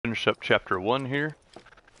finished up chapter 1 here.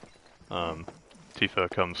 Tifa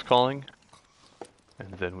comes calling,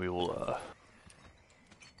 and then we will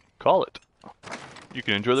call it. You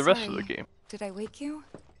can enjoy the rest of the game. Did I wake you?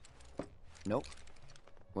 Nope.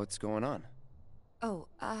 What's going on? Oh,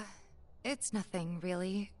 it's nothing,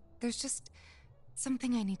 really. There's just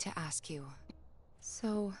something I need to ask you.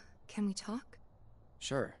 So, can we talk?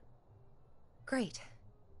 Sure. Great.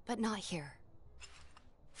 But not here.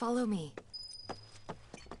 Follow me.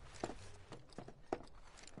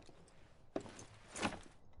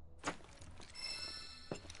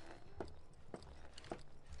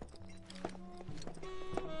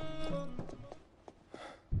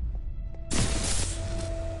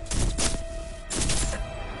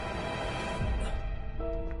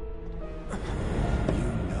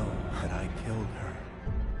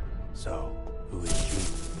 So, who is she?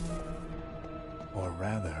 Or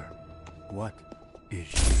rather, what is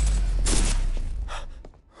she?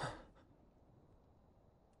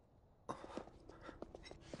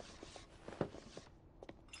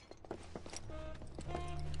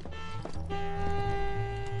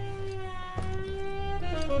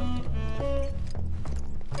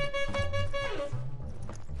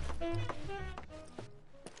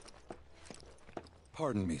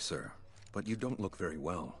 Pardon me, sir, but you don't look very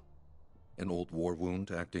well. An old war wound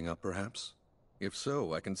acting up, perhaps? If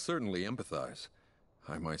so, I can certainly empathize.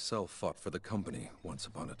 I myself fought for the company once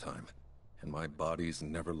upon a time, and my body's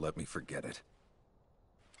never let me forget it.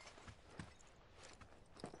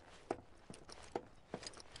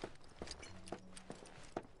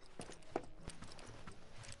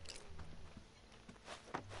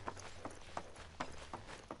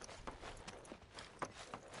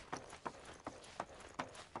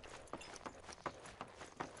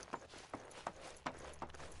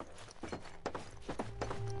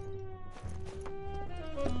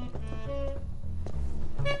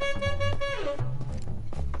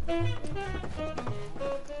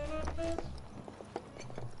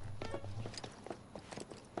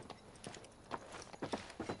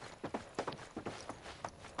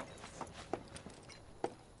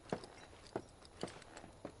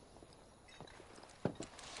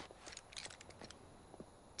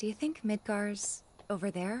 Do you think Midgar's over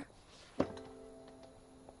there?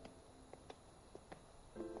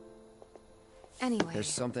 Anyway... There's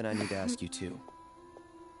something I need to ask you too.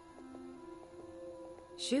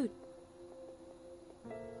 Shoot.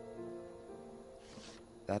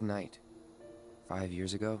 That night, 5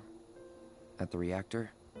 years ago, at the reactor,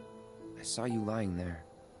 I saw you lying there.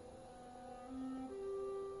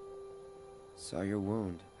 Saw your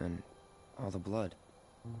wound and all the blood.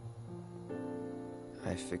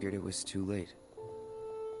 I figured it was too late.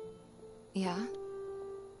 Yeah?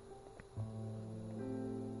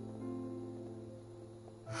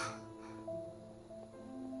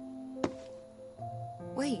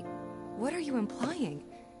 Wait, what are you implying?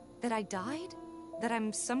 That I died? That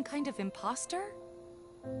I'm some kind of imposter?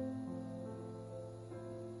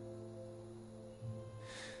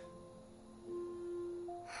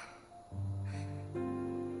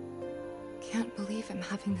 Can't believe I'm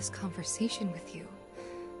having this conversation with you.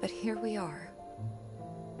 But here we are.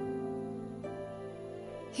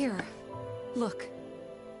 Here, look.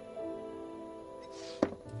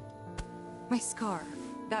 My scar.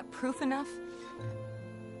 That proof enough?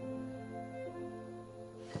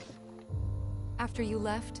 After you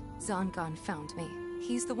left, Zangan found me.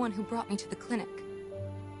 He's the one who brought me to the clinic.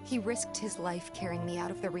 He risked his life carrying me out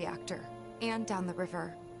of the reactor, and down the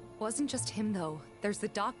river. Wasn't just him, though. There's the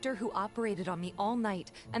doctor who operated on me all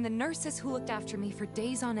night, and the nurses who looked after me for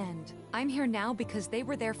days on end. I'm here now because they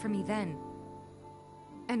were there for me then.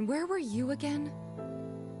 And where were you again?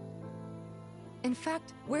 In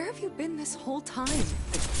fact, where have you been this whole time?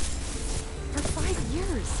 For 5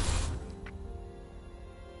 years.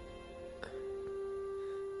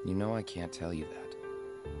 You know I can't tell you that.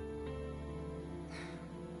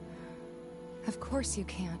 Of course you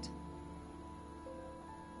can't.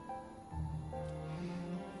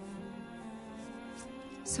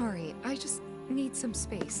 Sorry, I just need some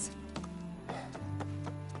space.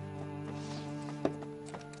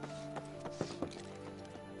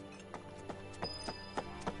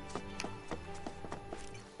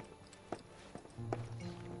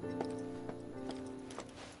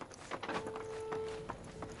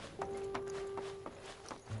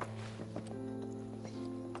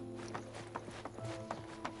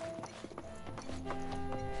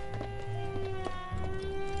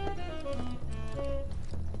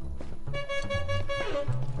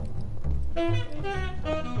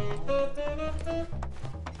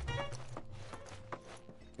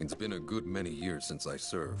 It's been a good many years since I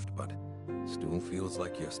served, but Still feels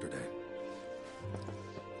like yesterday.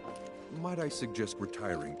 Might I suggest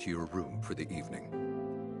retiring to your room for the evening?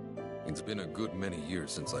 It's been a good many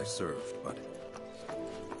years since I served, but...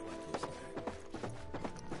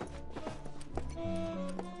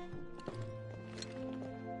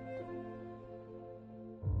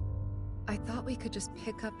 I thought we could just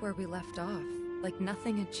pick up where we left off, like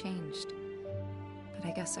nothing had changed. But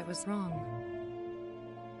I guess I was wrong.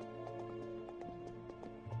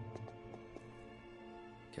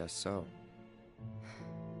 Guess so.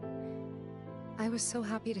 I was so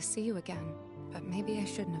happy to see you again, but maybe I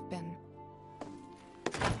shouldn't have been.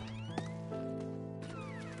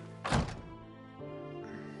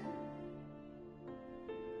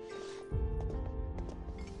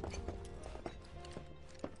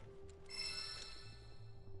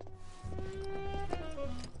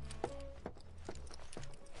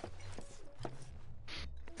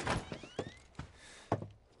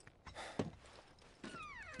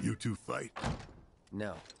 You two fight.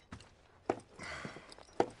 No.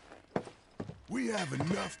 We have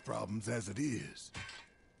enough problems as it is.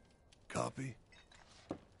 Copy?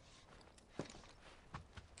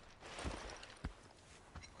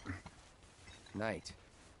 Night.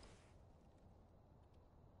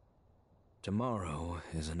 Tomorrow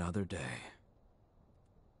is another day.